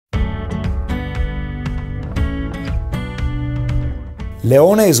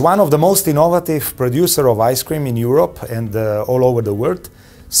Leone is one of the most innovative producer of ice cream in Europe and all over the world.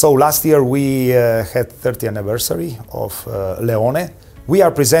 So last year we had 30th anniversary of Leone. We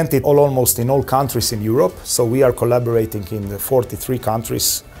are presented almost in all countries in Europe, so we are collaborating in 43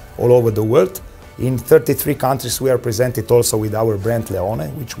 countries all over the world. In 33 countries we are presented also with our brand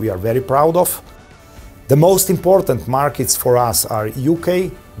Leone, which we are very proud of. The most important markets for us are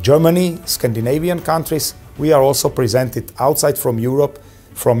UK, Germany, Scandinavian countries. We are also presented outside from Europe,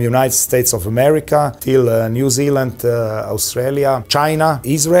 from United States of America till New Zealand, Australia, China,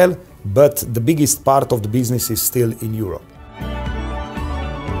 Israel, but the biggest part of the business is still in Europe.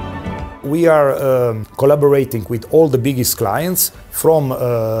 We are collaborating with all the biggest clients from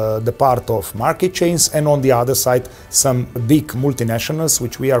the part of market chains, and on the other side some big multinationals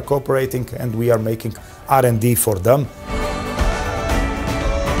which we are cooperating, and we are making R&D for them.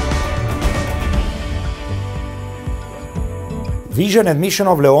 Vision and mission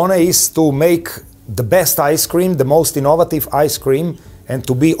of Leone is to make the best ice cream, the most innovative ice cream, and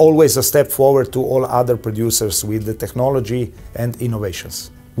to be always a step forward to all other producers with the technology and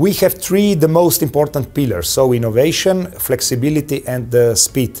innovations. We have three the most important pillars, so innovation, flexibility and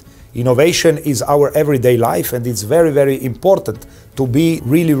speed. Innovation is our everyday life, and it's very, very important to be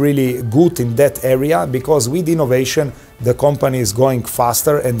really good in that area, because with innovation the company is going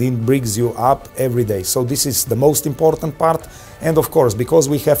faster and it brings you up every day. So this is the most important part. And of course, because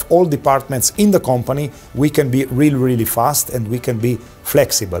we have all departments in the company, we can be really fast and we can be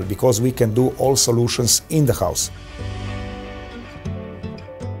flexible, because we can do all solutions in the house.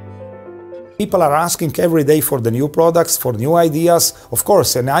 People are asking every day for the new products, for new ideas. Of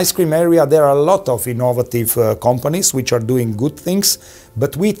course, in the ice cream area there are a lot of innovative companies which are doing good things,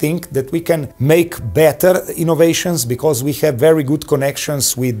 but we think that we can make better innovations because we have very good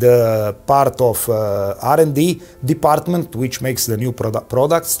connections with the part of R&D department, which makes the new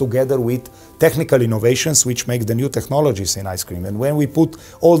products, together with technical innovations which make the new technologies in ice cream. And when we put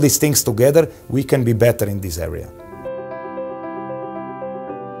all these things together, we can be better in this area.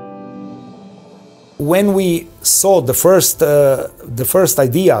 When we saw the first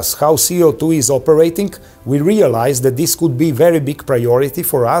ideas how CO2 is operating, we realized that this could be a very big priority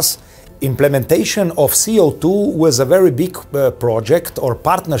for us. Implementation of CO2 was a very big project or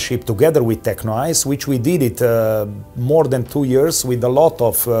partnership together with Teknoice, which we did it more than 2 years with a lot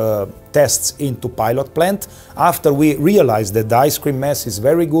of tests into pilot plant. After we realized that the ice cream mess is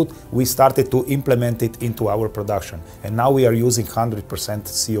very good, we started to implement it into our production. And now we are using 100%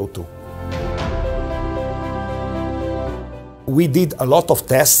 CO2. We did a lot of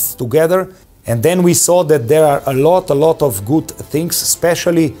tests together, and then we saw that there are a lot of good things.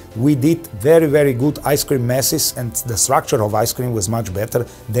 Especially we did very good ice cream messes, and the structure of ice cream was much better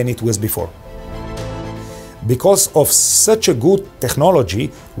than it was before. Because of such a good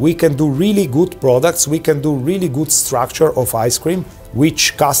technology, we can do really good products, we can do really good structure of ice cream,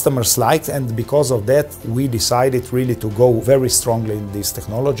 which customers liked, and because of that we decided really to go very strongly in this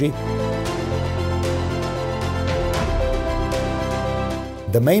technology.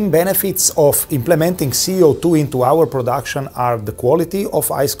 The main benefits of implementing CO2 into our production are the quality of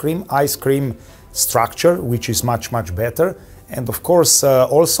ice cream structure, which is much better, and of course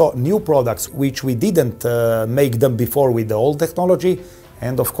also new products which we didn't make them before with the old technology,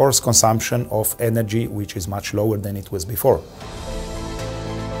 and of course consumption of energy, which is much lower than it was before.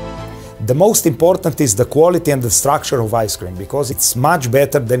 The most important is the quality and the structure of ice cream, because it's much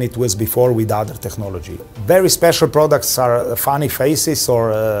better than it was before with other technology. Very special products are funny faces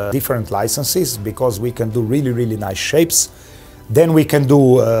or different licenses, because we can do really nice shapes. Then we can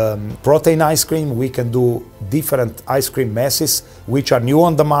do protein ice cream, we can do different ice cream messes which are new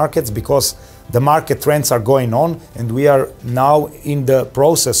on the markets, because the market trends are going on, and we are now in the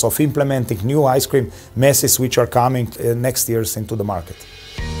process of implementing new ice cream messes which are coming next years into the market.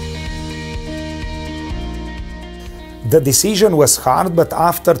 The decision was hard, but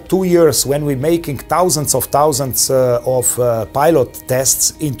after 2 years, when we're making thousands of pilot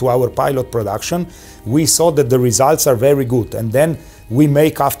tests into our pilot production, we saw that the results are very good. And then we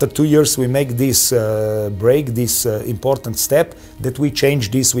make, after 2 years, we make this this important step, that we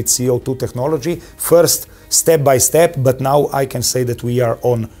change this with CO2 technology. First, step by step, but now I can say that we are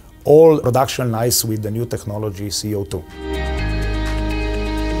on all production lines with the new technology CO2.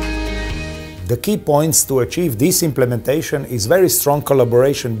 The key points to achieve this implementation is very strong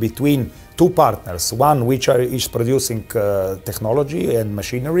collaboration between two partners. One which is producing technology and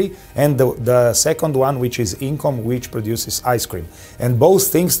machinery, and the second one which is Income, which produces ice cream. And both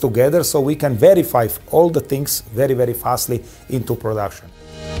things together, so we can verify all the things very fastly into production.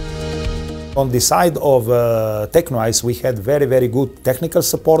 On the side of Teknoice, we had very, very good technical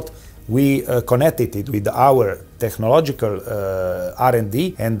support. We connected it with our technological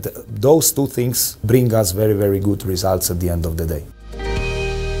R&D, and those two things bring us very, very good results at the end of the day.